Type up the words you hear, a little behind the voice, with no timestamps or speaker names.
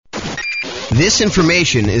This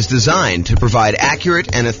information is designed to provide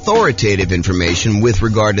accurate and authoritative information with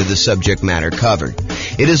regard to the subject matter covered.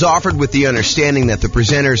 It is offered with the understanding that the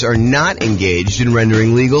presenters are not engaged in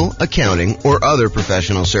rendering legal, accounting, or other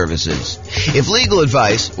professional services. If legal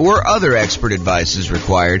advice or other expert advice is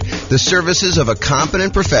required, the services of a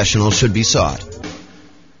competent professional should be sought.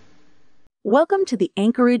 Welcome to the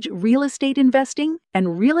Anchorage Real Estate Investing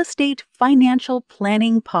and Real Estate Financial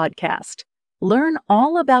Planning Podcast. Learn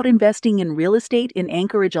all about investing in real estate in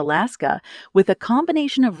Anchorage, Alaska, with a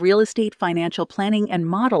combination of real estate financial planning and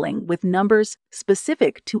modeling with numbers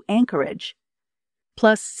specific to Anchorage.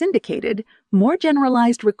 Plus syndicated, more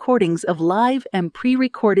generalized recordings of live and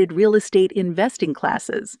pre-recorded real estate investing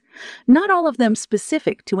classes, not all of them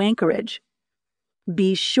specific to Anchorage.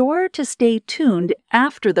 Be sure to stay tuned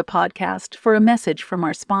after the podcast for a message from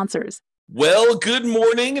our sponsors. Well, good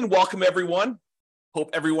morning and welcome everyone.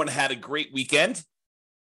 Hope everyone had a great weekend.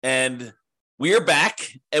 And we are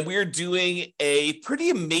back and we are doing a pretty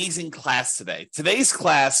amazing class today. Today's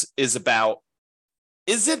class is about,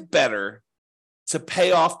 is it better to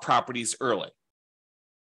pay off properties early?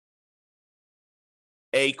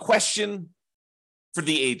 A question for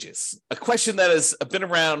the ages, a question that has been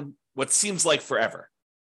around what seems like forever.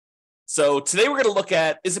 So today we're going to look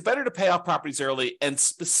at, is it better to pay off properties early? And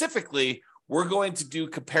specifically, we're going to do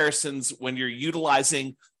comparisons when you're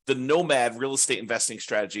utilizing the Nomad real estate investing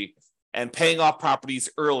strategy and paying off properties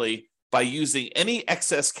early by using any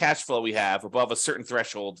excess cash flow we have above a certain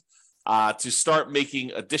threshold to start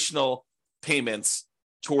making additional payments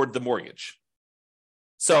toward the mortgage.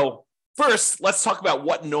 So first, let's talk about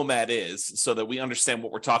what Nomad is so that we understand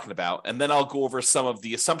what we're talking about. And then I'll go over some of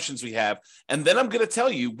the assumptions we have. And then I'm going to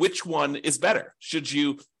tell you which one is better. Should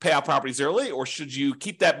you pay out properties early or should you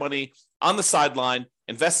keep that money on the sideline,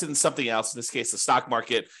 invest it in something else, in this case, the stock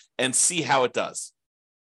market, and see how it does?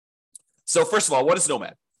 So first of all, what is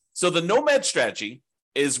Nomad? So the Nomad strategy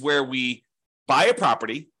is where we buy a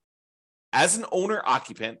property as an owner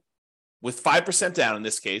occupant with 5% down in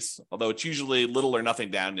this case, although it's usually little or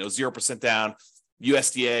nothing down, 0% down,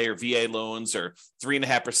 USDA or VA loans, or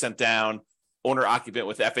 3.5% down, owner occupant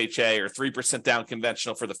with FHA, or 3% down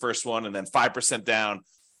conventional for the first one, and then 5% down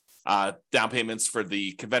payments for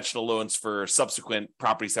the conventional loans for subsequent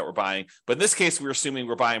properties that we're buying. But in this case, we're assuming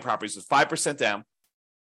we're buying properties with 5% down,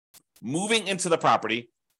 moving into the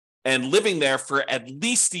property and living there for at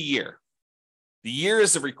least a year. The year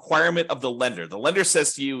is a requirement of the lender. The lender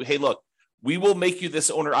says to you, hey, look, we will make you this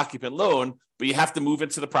owner-occupant loan, but you have to move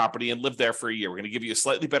into the property and live there for a year. We're going to give you a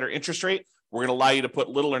slightly better interest rate. We're going to allow you to put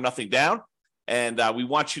little or nothing down. And we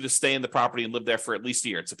want you to stay in the property and live there for at least a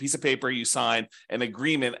year. It's a piece of paper you sign, an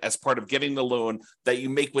agreement as part of getting the loan that you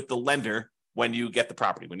make with the lender when you get the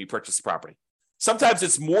property, when you purchase the property. Sometimes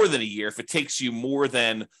it's more than a year if it takes you more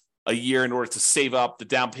than a year in order to save up the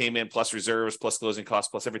down payment plus reserves plus closing costs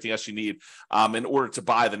plus everything else you need in order to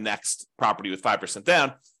buy the next property with 5%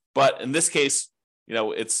 down. But in this case,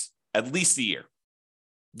 it's at least a year.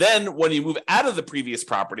 Then when you move out of the previous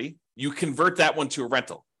property, you convert that one to a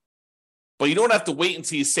rental. But you don't have to wait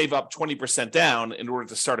until you save up 20% down in order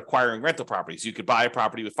to start acquiring rental properties. You could buy a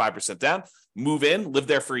property with 5% down, move in, live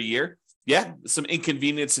there for a year. Yeah, some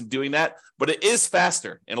inconvenience in doing that, but it is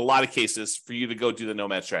faster in a lot of cases for you to go do the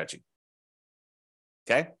Nomad strategy.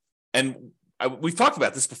 Okay? And we've talked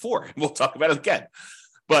about this before, and we'll talk about it again.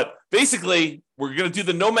 But basically, we're going to do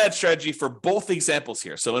the Nomad strategy for both examples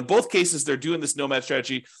here. So in both cases, they're doing this Nomad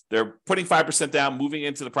strategy. They're putting 5% down, moving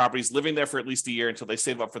into the properties, living there for at least a year until they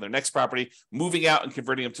save up for their next property, moving out and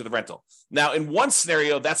converting them to the rental. Now, in one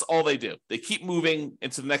scenario, that's all they do. They keep moving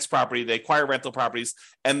into the next property. They acquire rental properties,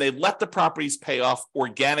 and they let the properties pay off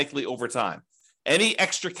organically over time. Any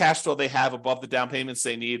extra cash flow they have above the down payments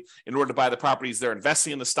they need in order to buy the properties, they're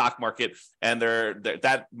investing in the stock market, and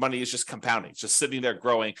that money is just compounding, it's just sitting there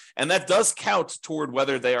growing. And that does count toward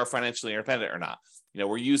whether they are financially independent or not.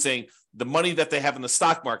 We're using the money that they have in the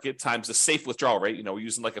stock market times the safe withdrawal rate. We're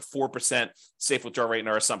using like a 4% safe withdrawal rate in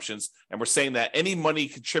our assumptions. And we're saying that any money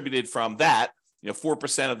contributed from that,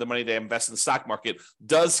 4% of the money they invest in the stock market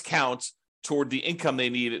does count toward the income they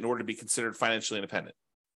need in order to be considered financially independent.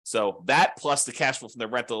 So that plus the cash flow from their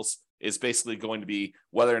rentals is basically going to be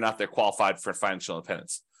whether or not they're qualified for financial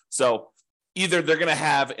independence. So either they're going to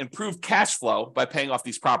have improved cash flow by paying off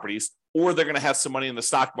these properties, or they're going to have some money in the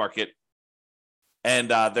stock market and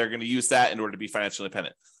they're going to use that in order to be financially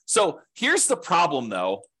independent. So here's the problem,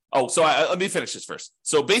 though. Let me finish this first.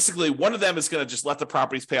 So basically, one of them is going to just let the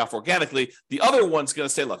properties pay off organically. The other one's going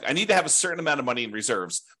to say, look, I need to have a certain amount of money in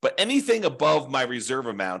reserves, but anything above my reserve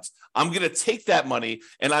amount, I'm going to take that money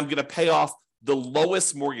and I'm going to pay off the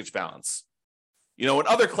lowest mortgage balance. In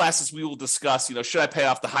other classes, we will discuss, should I pay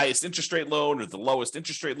off the highest interest rate loan or the lowest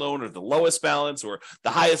interest rate loan or the lowest balance or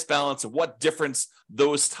the highest balance, and what difference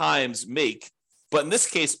those times make. But in this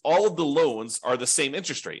case, all of the loans are the same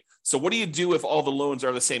interest rate. So what do you do if all the loans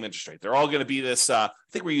are the same interest rate? They're all going to be this, I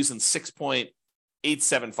think we're using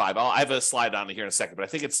 6.875. I have a slide on it here in a second, but I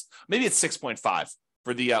think maybe it's 6.5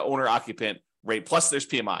 for the owner-occupant rate, plus there's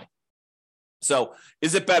PMI. So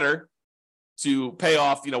is it better to pay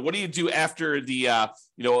off, what do you do after the,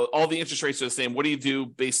 all the interest rates are the same? What do you do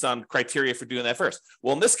based on criteria for doing that first?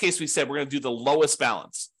 Well, in this case, we said we're going to do the lowest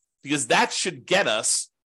balance because that should get us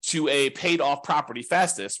to a paid off property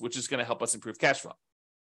fastest, which is going to help us improve cash flow.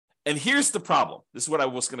 And here's the problem. This is what I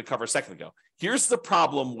was going to cover a second ago. Here's the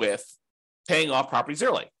problem with paying off properties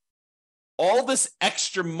early. All this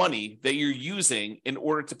extra money that you're using in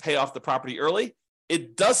order to pay off the property early,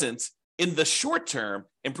 it doesn't, in the short term,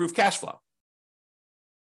 improve cash flow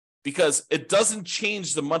because it doesn't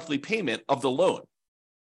change the monthly payment of the loan.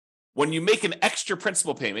 When you make an extra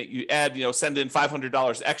principal payment, you add, send in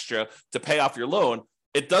 $500 extra to pay off your loan,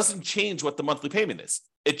 it doesn't change what the monthly payment is.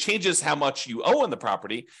 It changes how much you owe on the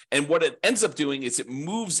property. And what it ends up doing is it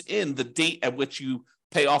moves in the date at which you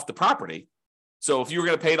pay off the property. So if you were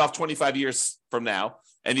going to pay it off 25 years from now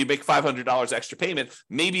and you make $500 extra payment,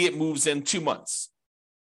 maybe it moves in 2 months.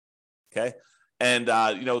 Okay. And,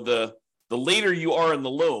 the later you are in the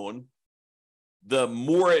loan, the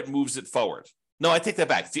more it moves it forward. No, I take that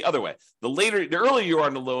back. It's the other way. The earlier you are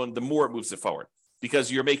in the loan, the more it moves it forward, because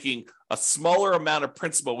you're making a smaller amount of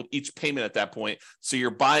principal with each payment at that point. So you're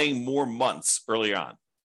buying more months early on.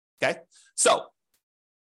 Okay. So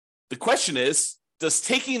the question is, does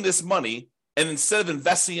taking this money and instead of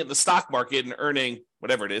investing it in the stock market and earning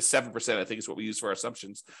whatever it is, 7%, I think is what we use for our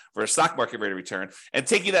assumptions for a stock market rate of return, and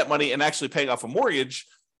taking that money and actually paying off a mortgage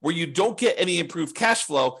where you don't get any improved cash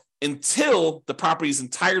flow until the property is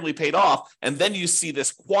entirely paid off. And then you see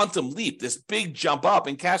this quantum leap, this big jump up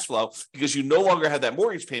in cash flow because you no longer have that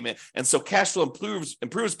mortgage payment. And so cash flow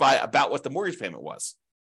improves by about what the mortgage payment was.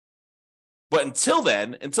 But until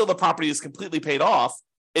then, until the property is completely paid off,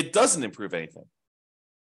 it doesn't improve anything.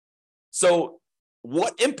 So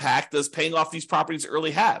what impact does paying off these properties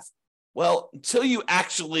early have? Well, until you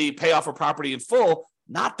actually pay off a property in full,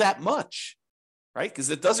 not that much, right? Because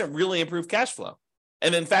it doesn't really improve cash flow.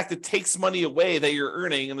 And in fact, it takes money away that you're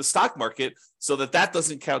earning in the stock market so that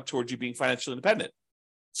doesn't count towards you being financially independent.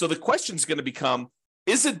 So the question is going to become,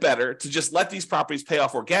 is it better to just let these properties pay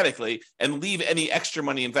off organically and leave any extra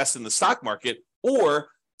money invested in the stock market, or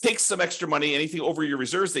take some extra money, anything over your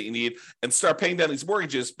reserves that you need, and start paying down these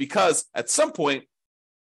mortgages? Because at some point,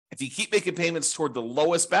 if you keep making payments toward the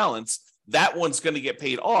lowest balance, that one's going to get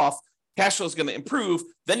paid off. Cash flow is going to improve.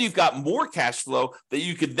 Then you've got more cash flow that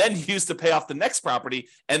you could then use to pay off the next property,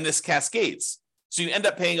 and this cascades. So you end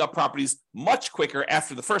up paying off properties much quicker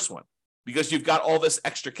after the first one because you've got all this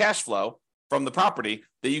extra cash flow from the property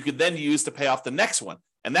that you could then use to pay off the next one.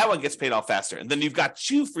 And that one gets paid off faster. And then you've got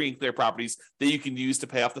 2 free and clear properties that you can use to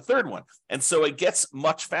pay off the third one. And so it gets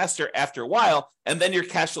much faster after a while. And then your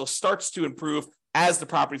cash flow starts to improve as the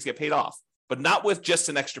properties get paid off, but not with just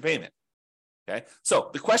an extra payment. Okay.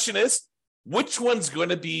 So the question is, which one's going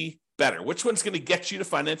to be better? Which one's going to get you to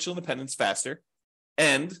financial independence faster?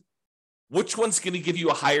 And which one's going to give you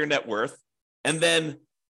a higher net worth? And then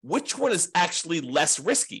which one is actually less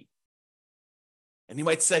risky? And you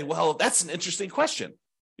might say, well, that's an interesting question.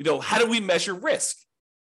 How do we measure risk?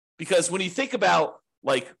 Because when you think about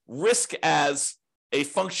risk as a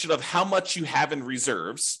function of how much you have in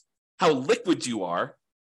reserves, how liquid you are,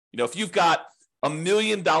 if you've got $1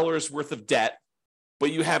 million worth of debt,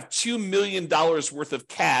 but you have $2 million worth of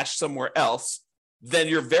cash somewhere else, then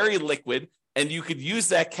you're very liquid and you could use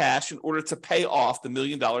that cash in order to pay off the $1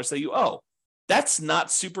 million that you owe. That's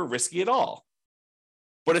not super risky at all.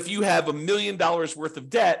 But if you have $1 million worth of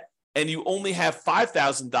debt and you only have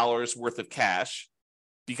 $5,000 worth of cash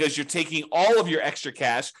because you're taking all of your extra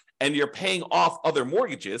cash and you're paying off other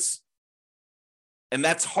mortgages, and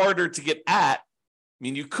that's harder to get at.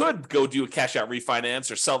 You could go do a cash out refinance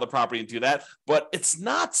or sell the property and do that, but it's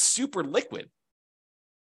not super liquid.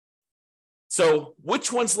 So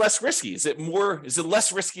which one's less risky? Is it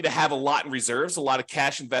less risky to have a lot in reserves, a lot of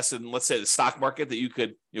cash invested in, let's say, the stock market that you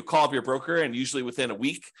could call up your broker and usually within a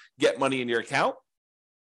week get money in your account?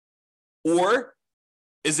 Or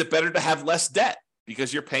is it better to have less debt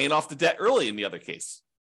because you're paying off the debt early in the other case?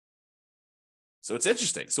 So it's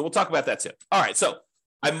interesting. So we'll talk about that too. All right. So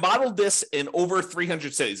I modeled this in over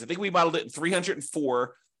 300 cities. I think we modeled it in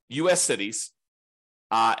 304 U.S. cities.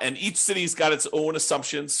 And each city's got its own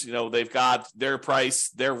assumptions. They've got their price,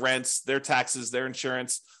 their rents, their taxes, their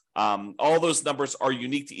insurance, All those numbers are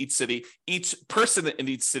unique to each city. Each person in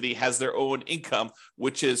each city has their own income,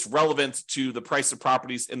 which is relevant to the price of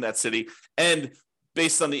properties in that city. And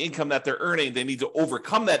based on the income that they're earning, they need to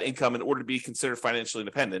overcome that income in order to be considered financially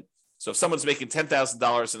independent. So if someone's making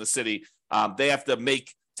 $10,000 in a city, they have to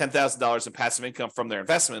make $10,000 in passive income from their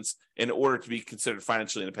investments in order to be considered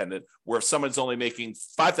financially independent. Where if someone's only making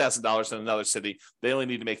 $5,000 in another city, they only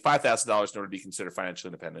need to make $5,000 in order to be considered financially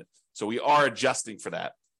independent. So we are adjusting for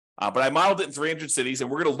that. But I modeled it in 300 cities, and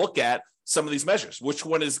we're going to look at some of these measures. Which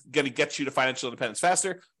one is going to get you to financial independence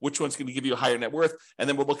faster? Which one's going to give you a higher net worth? And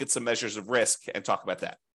then we'll look at some measures of risk and talk about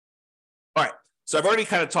that. All right. So I've already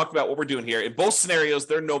kind of talked about what we're doing here. In both scenarios,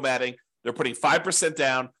 they're nomading. They're putting 5%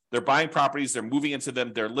 down. They're buying properties. They're moving into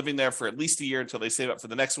them. They're living there for at least a year until they save up for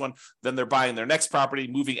the next one. Then they're buying their next property,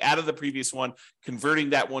 moving out of the previous one,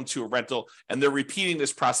 converting that one to a rental, and they're repeating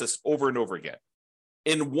this process over and over again.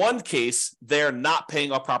 In one case, they're not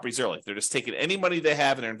paying off properties early. They're just taking any money they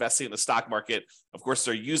have and they're investing in the stock market. Of course,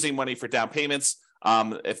 they're using money for down payments.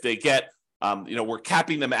 If they get, we're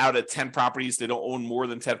capping them out at 10 properties. They don't own more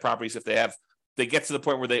than 10 properties. If they get to the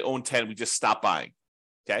point where they own 10, we just stop buying.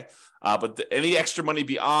 Okay. But any extra money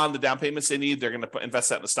beyond the down payments they need, they're going to invest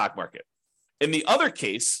that in the stock market. In the other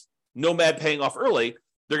case, Nomad paying off early,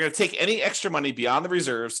 they're going to take any extra money beyond the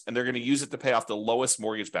reserves and they're going to use it to pay off the lowest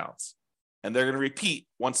mortgage balance. And they're going to repeat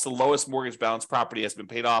once the lowest mortgage balance property has been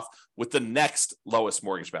paid off with the next lowest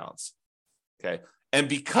mortgage balance. Okay. And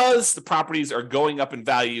because the properties are going up in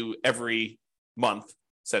value every month,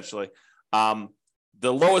 essentially, the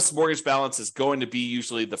lowest mortgage balance is going to be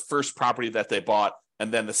usually the first property that they bought,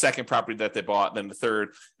 and then the second property that they bought, and then the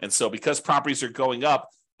third. And so because properties are going up,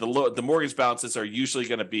 the mortgage balances are usually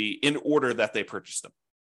going to be in order that they purchased them.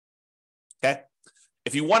 Okay.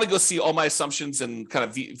 If you want to go see all my assumptions and kind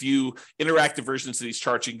of view interactive versions of these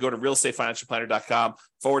charts, you can go to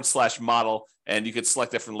realestatefinancialplanner.com/model, and you can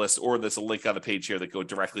select that from the list, or there's a link on the page here that go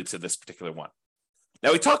directly to this particular one.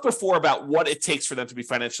 Now, we talked before about what it takes for them to be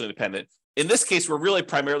financially independent. In this case, we're really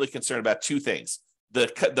primarily concerned about two things: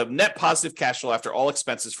 the net positive cash flow after all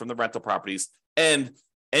expenses from the rental properties, and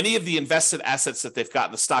any of the invested assets that they've got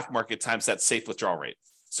in the stock market times that safe withdrawal rate.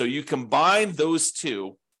 So you combine those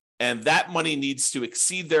two, and that money needs to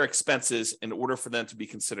exceed their expenses in order for them to be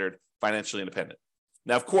considered financially independent.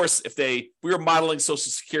 Now, of course, if we were modeling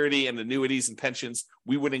Social Security and annuities and pensions,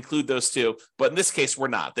 we would include those too. But in this case, we're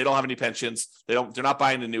not. They don't have any pensions. They're not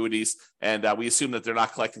buying annuities, and we assume that they're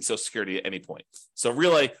not collecting Social Security at any point. So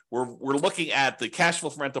really, we're looking at the cash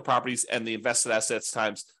flow from rental properties and the invested assets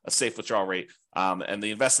times a safe withdrawal rate. And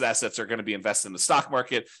the invested assets are going to be invested in the stock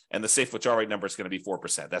market, and the safe withdrawal rate number is going to be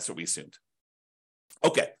 4%. That's what we assumed.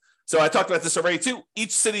 Okay. So I talked about this already too.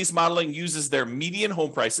 Each city's modeling uses their median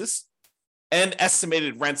home prices and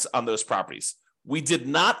estimated rents on those properties. We did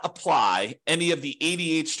not apply any of the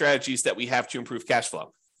 88 strategies that we have to improve cash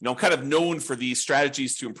flow. I'm kind of known for these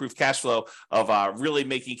strategies to improve cash flow of really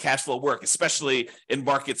making cash flow work, especially in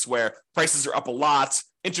markets where prices are up a lot,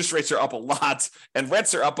 interest rates are up a lot, and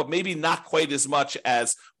rents are up, but maybe not quite as much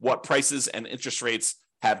as what prices and interest rates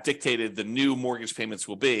have dictated the new mortgage payments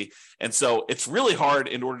will be. And so it's really hard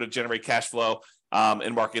in order to generate cash flow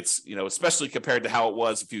in markets, especially compared to how it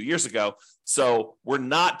was a few years ago. So we're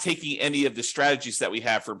not taking any of the strategies that we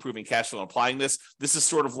have for improving cash flow and applying this. This is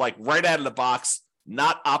sort of like right out of the box,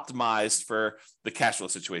 not optimized for the cash flow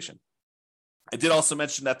situation. I did also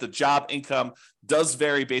mention that the job income does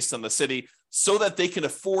vary based on the city so that they can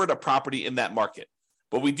afford a property in that market.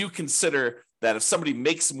 But we do consider that if somebody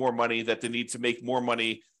makes more money, that they need to make more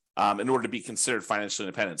money in order to be considered financially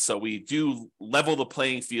independent. So we do level the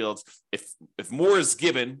playing field. If more is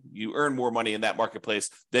given, you earn more money in that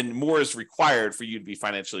marketplace, then more is required for you to be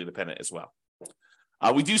financially independent as well.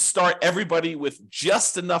 We do start everybody with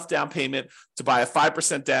just enough down payment to buy a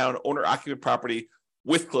 5% down owner-occupant property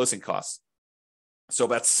with closing costs. So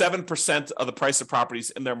about 7% of the price of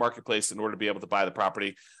properties in their marketplace in order to be able to buy the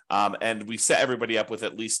property. And we set everybody up with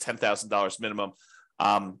at least $10,000 minimum.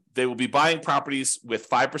 They will be buying properties with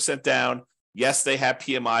 5% down. Yes, they have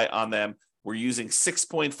PMI on them. We're using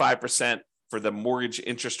 6.5% for the mortgage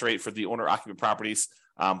interest rate for the owner-occupant properties,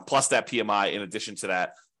 plus that PMI in addition to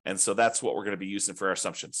that. And so that's what we're going to be using for our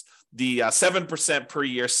assumptions. The 7% per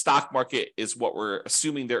year stock market is what we're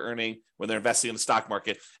assuming they're earning when they're investing in the stock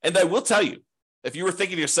market. And I will tell you, if you were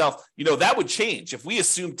thinking to yourself, that would change. If we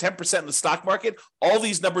assumed 10% in the stock market, all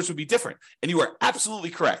these numbers would be different. And you are absolutely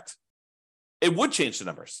correct. It would change the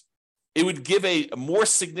numbers. It would give a more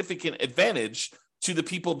significant advantage to the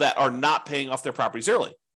people that are not paying off their properties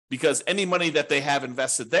early, because any money that they have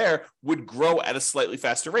invested there would grow at a slightly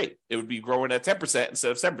faster rate. It would be growing at 10%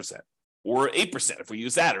 instead of 7%. or 8% if we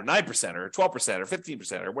use that, or 9%, or 12%, or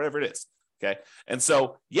 15%, or whatever it is. Okay. And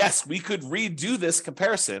so, yes, we could redo this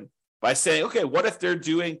comparison by saying, okay, what if they're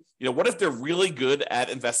doing, what if they're really good at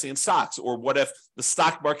investing in stocks? Or what if the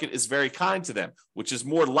stock market is very kind to them, which is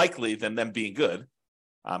more likely than them being good,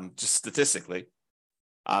 just statistically.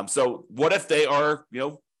 So what if they are,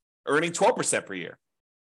 earning 12% per year?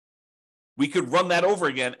 We could run that over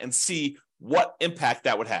again and see what impact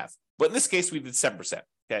that would have. But in this case, we did 7%.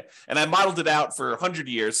 Okay. And I modeled it out for 100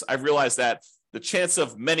 years. I realized that the chance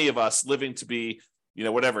of many of us living to be,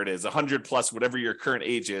 whatever it is, 100 plus, whatever your current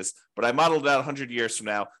age is, but I modeled it out 100 years from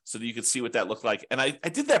now so that you could see what that looked like. And I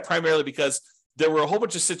did that primarily because there were a whole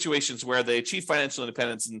bunch of situations where they achieved financial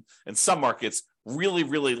independence in some markets really,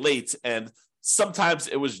 really late. And sometimes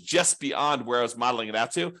it was just beyond where I was modeling it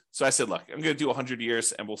out to. So I said, look, I'm going to do 100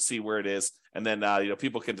 years and we'll see where it is. And then,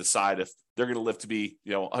 people can decide if they're going to live to be,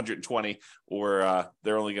 120 or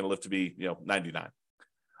they're only going to live to be, 99.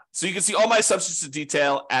 So you can see all my assumptions in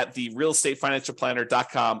detail at the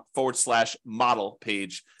realestatefinancialplanner.com/model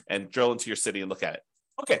page and drill into your city and look at it.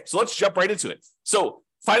 Okay, so let's jump right into it. So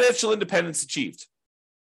financial independence achieved.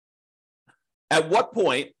 At what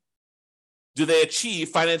point do they achieve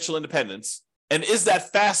financial independence? And is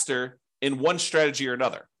that faster in one strategy or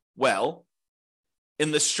another? Well,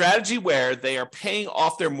 in the strategy where they are paying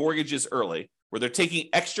off their mortgages early, where they're taking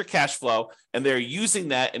extra cash flow and they're using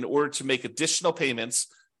that in order to make additional payments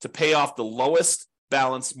to pay off the lowest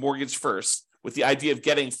balance mortgage first, with the idea of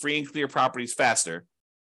getting free and clear properties faster.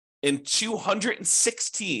 In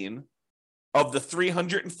 216 of the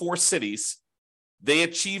 304 cities, they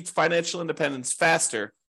achieved financial independence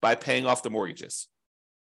faster by paying off the mortgages.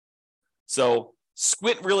 So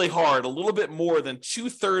squint really hard, a little bit more than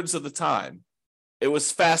 2/3 of the time, it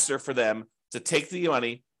was faster for them to take the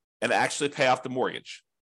money and actually pay off the mortgage,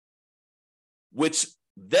 which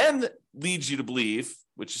then leads you to believe,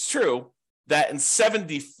 which is true, that in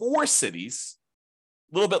 74 cities,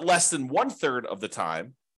 a little bit less than 1/3 of the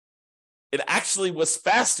time, it actually was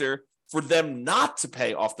faster for them not to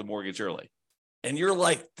pay off the mortgage early. And you're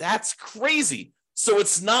like, that's crazy. So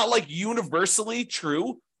it's not like universally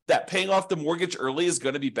true that paying off the mortgage early is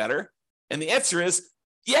going to be better. And the answer is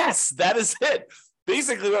yes, that is it.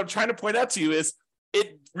 Basically, what I'm trying to point out to you is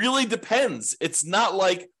it really depends. It's not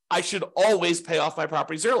like I should always pay off my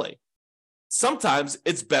properties early. Sometimes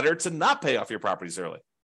it's better to not pay off your properties early.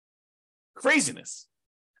 Craziness.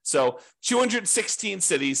 So 216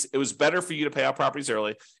 cities, it was better for you to pay off properties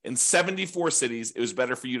early. In 74 cities, it was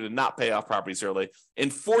better for you to not pay off properties early. In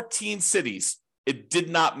 14 cities, it did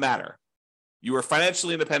not matter. You were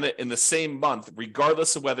financially independent in the same month,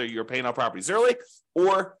 regardless of whether you were paying off properties early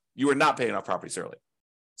or you were not paying off properties early.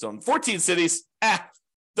 So in 14 cities,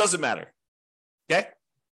 doesn't matter. Okay?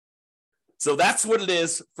 So that's what it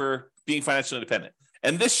is for being financially independent.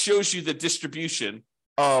 And this shows you the distribution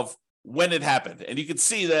of when it happened. And you can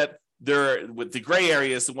see that there, with the gray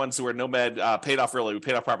areas, the ones where Nomad paid off early, we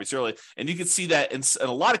paid off properties early. And you can see that in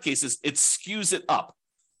a lot of cases, it skews it up.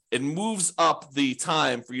 It moves up the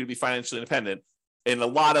time for you to be financially independent in a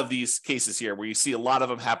lot of these cases here, where you see a lot of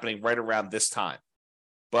them happening right around this time.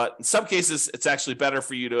 But in some cases, it's actually better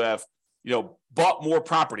for you to have, bought more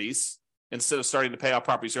properties instead of starting to pay off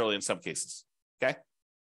properties early in some cases. Okay.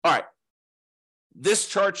 All right. This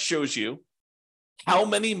chart shows you how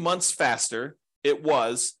many months faster it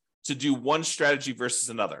was to do one strategy versus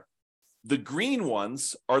another. The green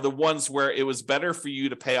ones are the ones where it was better for you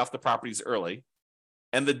to pay off the properties early.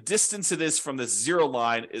 And the distance it is from the zero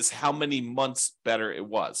line is how many months better it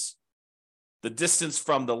was. The distance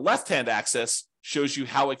from the left-hand axis shows you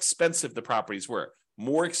how expensive the properties were.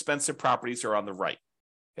 More expensive properties are on the right.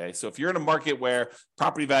 Okay, so if you're in a market where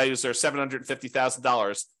property values are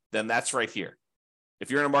 $750,000, then that's right here. If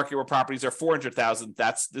you're in a market where properties are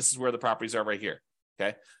 $400,000, this is where the properties are right here.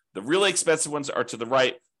 Okay, the really expensive ones are to the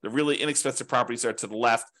right. The really inexpensive properties are to the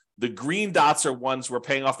left. The green dots are ones where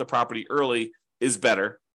paying off the property early is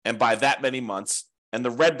better, and by that many months. And the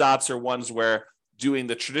red dots are ones where doing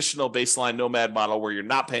the traditional baseline Nomad model, where you're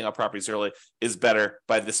not paying off properties early, is better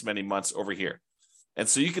by this many months over here. And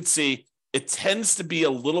so you can see it tends to be a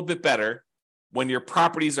little bit better when your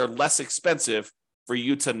properties are less expensive for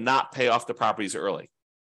you to not pay off the properties early.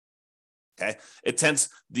 Okay, it tends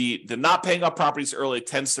the not paying off properties early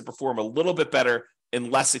tends to perform a little bit better in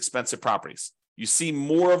less expensive properties. You see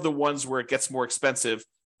more of the ones where it gets more expensive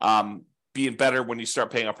being better when you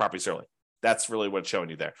start paying off properties early. That's really what it's showing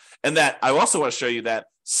you there. And that I also want to show you that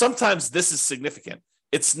sometimes this is significant.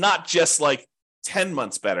 It's not just like 10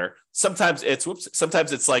 months better. Sometimes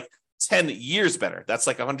it's like 10 years better. That's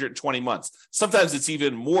like 120 months. Sometimes it's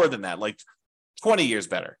even more than that, like 20 years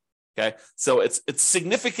better. Okay, so it's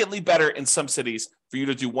significantly better in some cities for you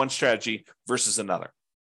to do one strategy versus another.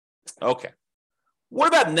 Okay. What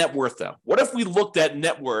about net worth, though? What if we looked at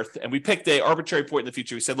net worth and we picked an arbitrary point in the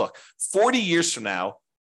future? We said, look, 40 years from now,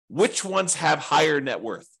 which ones have higher net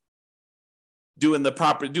worth? Doing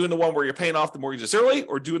the one where you're paying off the mortgages early,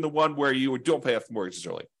 or doing the one where you don't pay off the mortgages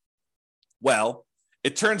early? Well,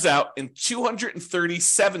 it turns out in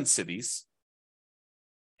 237 cities,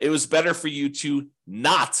 it was better for you to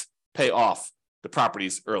not pay off the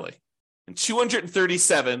properties early. In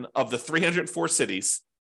 237 of the 304 cities,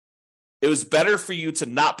 it was better for you to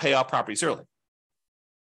not pay off properties early.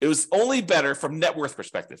 It was only better from net worth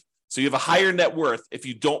perspective. So you have a higher net worth if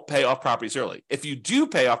you don't pay off properties early. If you do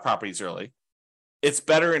pay off properties early, it's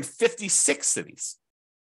better in 56 cities.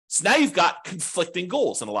 So now you've got conflicting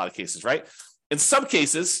goals in a lot of cases, right? In some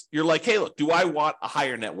cases, you're like, hey, look, do I want a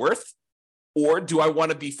higher net worth, or do I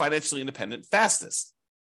want to be financially independent fastest?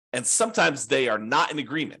 And sometimes they are not in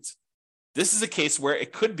agreement. This is a case where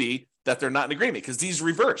it could be that they're not in agreement because these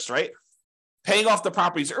reverse, right? Paying off the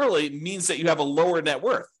properties early means that you have a lower net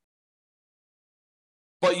worth,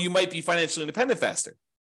 but you might be financially independent faster.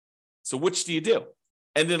 So which do you do?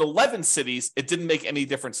 And in 11 cities, it didn't make any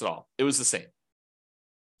difference at all. It was the same.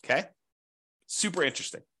 Okay? Super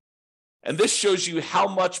interesting. And this shows you how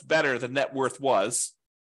much better the net worth was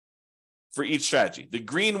for each strategy. The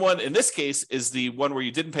green one in this case is the one where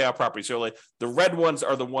you didn't pay off properties early. The red ones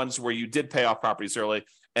are the ones where you did pay off properties early.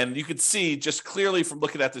 And you can see just clearly from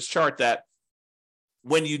looking at this chart that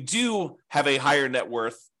when you do have a higher net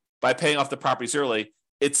worth by paying off the properties early,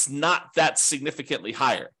 it's not that significantly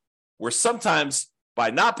higher. Where sometimes by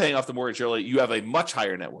not paying off the mortgage early, you have a much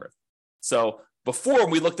higher net worth. So before, when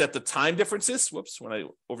we looked at the time differences, when I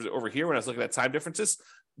over here, when I was looking at time differences,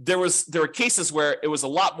 there were cases where it was a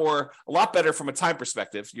lot better from a time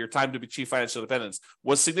perspective. Your time to achieve financial independence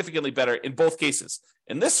was significantly better in both cases.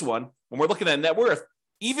 In this one, when we're looking at net worth,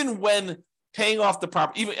 even when paying off the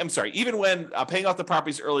property, even when paying off the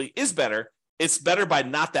properties early is better, it's better by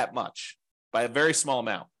not that much, by a very small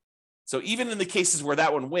amount. So even in the cases where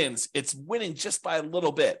that one wins, it's winning just by a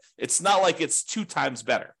little bit. It's not like it's 2 times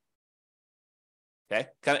better. Okay,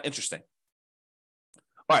 kind of interesting.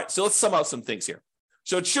 All right, so let's sum out some things here.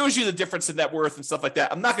 So it shows you the difference in net worth and stuff like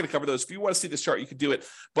that. I'm not going to cover those. If you want to see this chart, you can do it.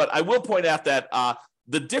 But I will point out that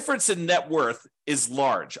the difference in net worth is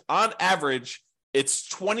large. On average, it's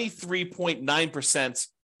 23.9%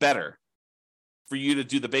 better for you to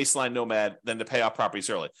do the baseline Nomad than to pay off properties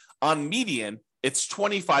early. On median, it's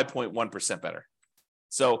 25.1% better.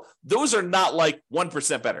 So those are not like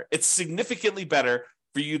 1% better. It's significantly better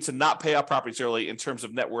for you to not pay off properties early in terms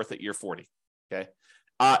of net worth at year 40. Okay.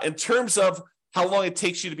 In terms of how long it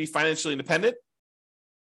takes you to be financially independent,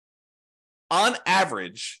 on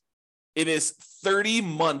average, it is 30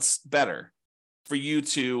 months better for you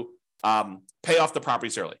to pay off the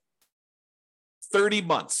properties early. 30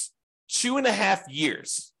 months, 2.5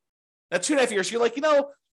 years. Now, 2.5 years, you're like,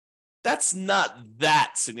 that's not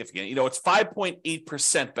that significant. It's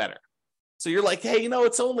 5.8% better. So you're like, hey,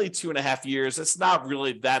 it's only 2.5 years. It's not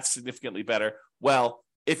really that significantly better. Well,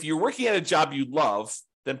 if you're working at a job you love,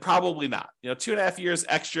 then probably not. 2.5 years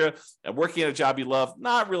extra and working at a job you love,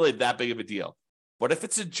 not really that big of a deal. But if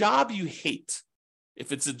it's a job you hate,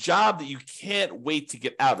 if it's a job that you can't wait to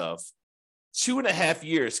get out of, 2.5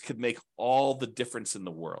 years could make all the difference in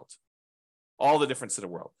the world. All the difference in the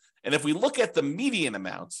world. And if we look at the median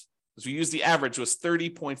amount, because we use the average was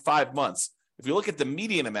 30.5 months. If you look at the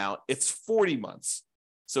median amount, it's 40 months.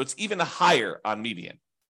 So it's even higher on median.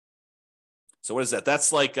 So what is that?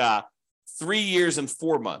 That's like 3 years and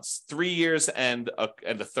 4 months, 3 years and a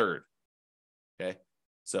third. Okay.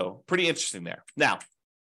 So pretty interesting there. Now,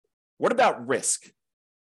 what about risk?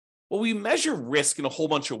 Well, we measure risk in a whole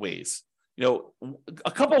bunch of ways.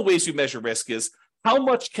 A couple of ways we measure risk is how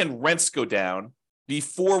much can rents go down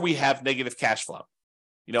before we have negative cash flow?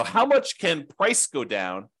 How much can price go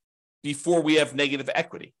down before we have negative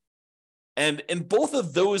equity? And in both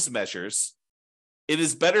of those measures, it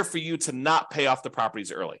is better for you to not pay off the properties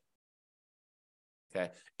early.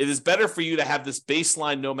 Okay. It is better for you to have this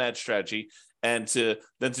baseline Nomad strategy and to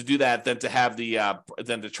do that than to have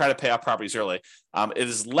than to try to pay off properties early. It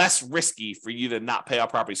is less risky for you to not pay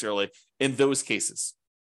off properties early in those cases.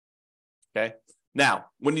 Okay. Now,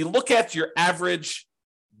 when you look at your average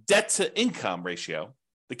debt to income ratio,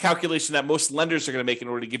 the calculation that most lenders are going to make in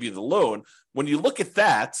order to give you the loan, when you look at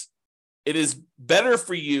that, it is better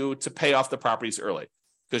for you to pay off the properties early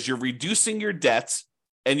because you're reducing your debt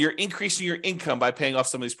and you're increasing your income by paying off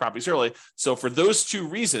some of these properties early. So for those two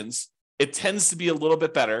reasons, it tends to be a little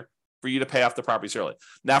bit better for you to pay off the properties early.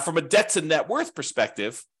 Now, from a debt to net worth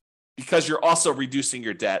perspective, because you're also reducing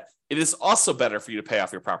your debt, it is also better for you to pay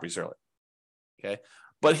off your properties early. Okay.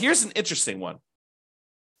 But here's an interesting one.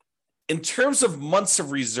 In terms of months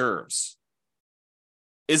of reserves,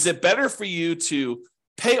 is it better for you to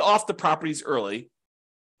pay off the properties early,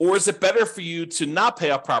 or is it better for you to not pay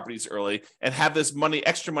off properties early and have this money,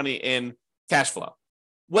 extra money in cash flow?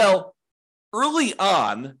 Well, early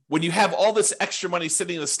on, when you have all this extra money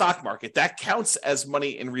sitting in the stock market, that counts as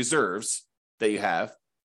money in reserves that you have.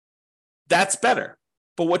 That's better.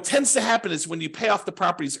 But what tends to happen is when you pay off the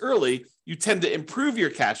properties early, you tend to improve your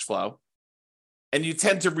cash flow and you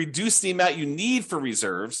tend to reduce the amount you need for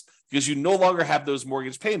reserves because you no longer have those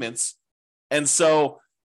mortgage payments. And so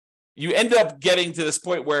you end up getting to this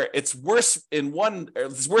point where it's worse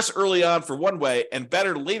it's worse early on for one way and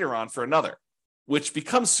better later on for another, which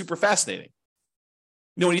becomes super fascinating.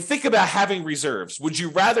 You know, when you think about having reserves, would you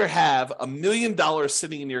rather have $1 million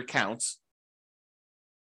sitting in your accounts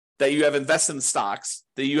that you have invested in stocks,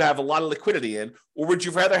 that you have a lot of liquidity in, or would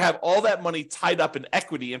you rather have all that money tied up in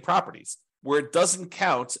equity and properties where it doesn't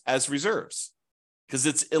count as reserves because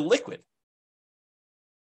it's illiquid?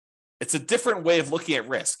 It's a different way of looking at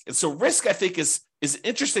risk. And so risk, I think, is an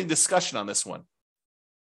interesting discussion on this one.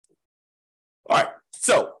 All right,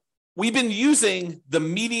 so we've been using the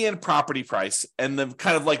median property price and the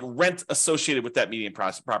kind of like rent associated with that median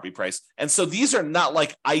property price. And so these are not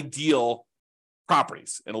like ideal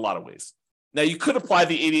properties in a lot of ways. Now, you could apply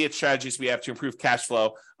the 88 strategies we have to improve cash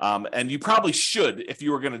flow, and you probably should if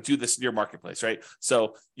you were going to do this in your marketplace, right?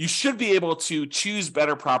 So you should be able to choose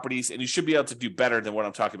better properties, and you should be able to do better than what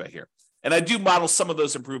I'm talking about here. And I do model some of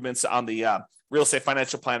those improvements on the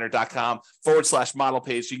realestatefinancialplanner.com/model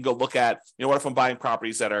page. You can go look at, what if I'm buying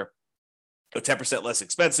properties that are 10% less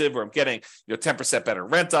expensive, or I'm getting 10% better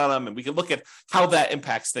rent on them, and we can look at how that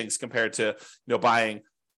impacts things compared to buying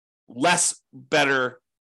less better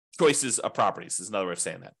choices of properties is another way of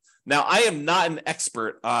saying that. Now, I am not an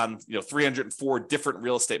expert on 304 different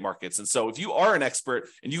real estate markets. And so if you are an expert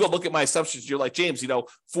and you go look at my assumptions, you're like, James,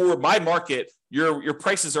 for my market, your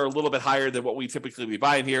prices are a little bit higher than what we typically be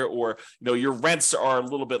buying here, or your rents are a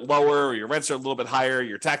little bit lower, or your rents are a little bit higher,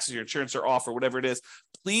 your taxes, your insurance are off, or whatever it is.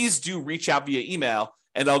 Please do reach out via email,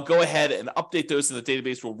 and I'll go ahead and update those in the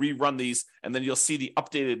database. We'll rerun these, and then you'll see the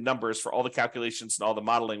updated numbers for all the calculations and all the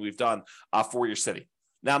modeling we've done for your city.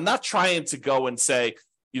 Now, I'm not trying to go and say,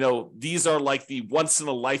 these are like the once in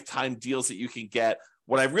a lifetime deals that you can get.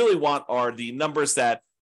 What I really want are the numbers that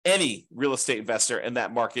any real estate investor in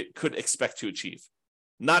that market could expect to achieve.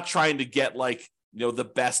 Not trying to get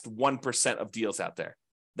the best 1% of deals out there.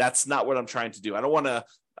 That's not what I'm trying to do. I don't want to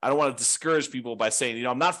discourage people by saying,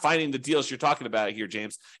 I'm not finding the deals you're talking about here,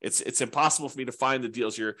 James. It's impossible for me to find the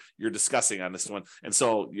deals you're discussing on this one. And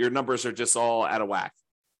so your numbers are just all out of whack.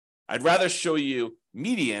 I'd rather show you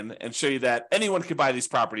median and show you that anyone can buy these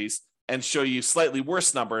properties, and show you slightly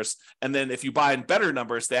worse numbers. And then if you buy in better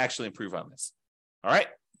numbers, they actually improve on this. All right.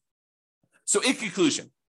 So in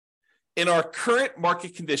conclusion, in our current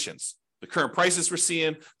market conditions, the current prices we're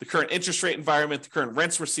seeing, the current interest rate environment, the current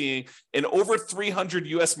rents we're seeing in over 300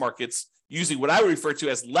 US markets, using what I would refer to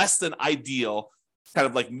as less than ideal, kind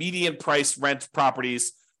of like median price rent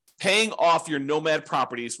properties, paying off your Nomad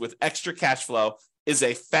properties with extra cash flow is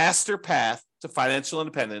a faster path to financial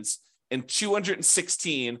independence in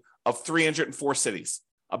 216 of 304 cities.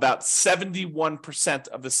 About 71%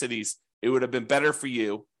 of the cities, it would have been better for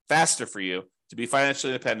you, faster for you, to be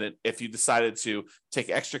financially independent if you decided to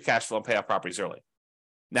take extra cash flow and pay off properties early.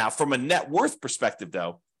 Now, from a net worth perspective,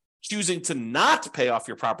 though, choosing to not pay off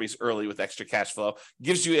your properties early with extra cash flow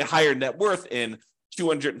gives you a higher net worth in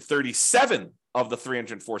 237 of the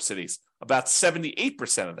 304 cities, about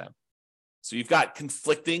 78% of them. So you've got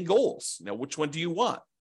conflicting goals. Which one do you want?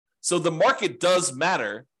 So the market does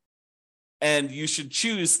matter, and you should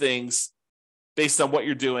choose things based on what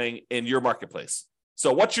you're doing in your marketplace.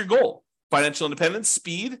 So what's your goal? Financial independence,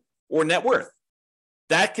 speed, or net worth?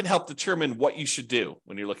 That can help determine what you should do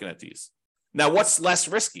when you're looking at these. Now, what's less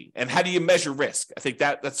risky, and how do you measure risk? I think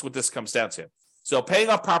that's what this comes down to. So paying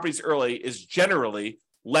off properties early is generally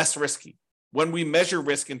less risky when we measure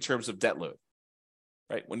risk in terms of debt load.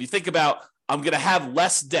 Right? When you think about, I'm going to have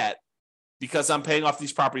less debt because I'm paying off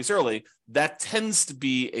these properties early, that tends to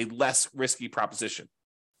be a less risky proposition.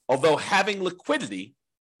 Although having liquidity,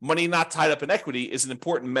 money not tied up in equity, is an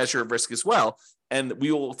important measure of risk as well. And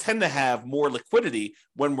we will tend to have more liquidity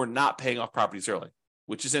when we're not paying off properties early,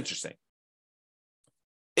 which is interesting.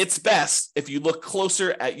 It's best if you look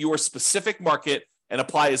closer at your specific market and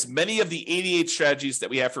apply as many of the 88 strategies that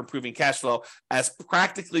we have for improving cash flow as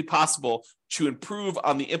practically possible to improve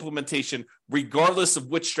on the implementation, regardless of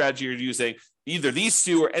which strategy you're using, either these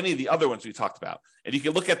two or any of the other ones we talked about. And you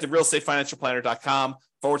can look at the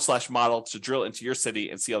realestatefinancialplanner.com/model to drill into your city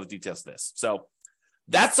and see all the details of this. So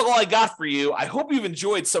that's all I got for you. I hope you've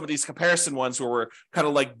enjoyed some of these comparison ones where we're kind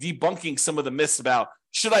of like debunking some of the myths about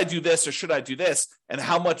should I do this or should I do this, and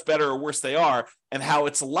how much better or worse they are, and how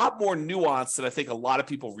it's a lot more nuanced than I think a lot of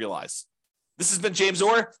people realize. This has been James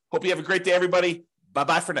Orr. Hope you have a great day, everybody.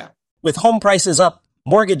 Bye-bye for now. With home prices up,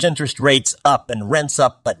 mortgage interest rates up, and rents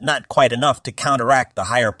up, but not quite enough to counteract the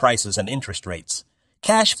higher prices and interest rates,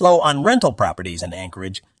 cash flow on rental properties in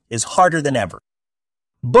Anchorage is harder than ever.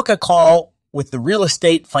 Book a call with the Real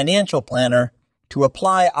Estate Financial Planner to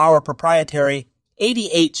apply our proprietary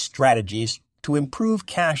 88 strategies to improve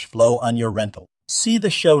cash flow on your rental. See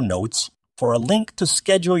the show notes for a link to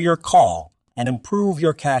schedule your call and improve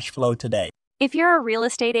your cash flow today. If you're a real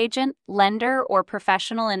estate agent, lender, or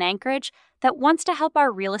professional in Anchorage that wants to help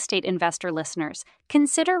our real estate investor listeners,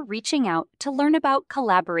 consider reaching out to learn about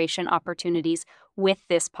collaboration opportunities with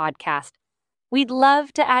this podcast. We'd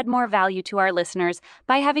love to add more value to our listeners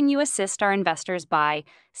by having you assist our investors buy,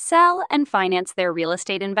 sell, and finance their real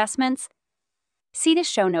estate investments. See the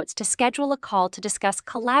show notes to schedule a call to discuss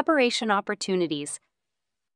collaboration opportunities.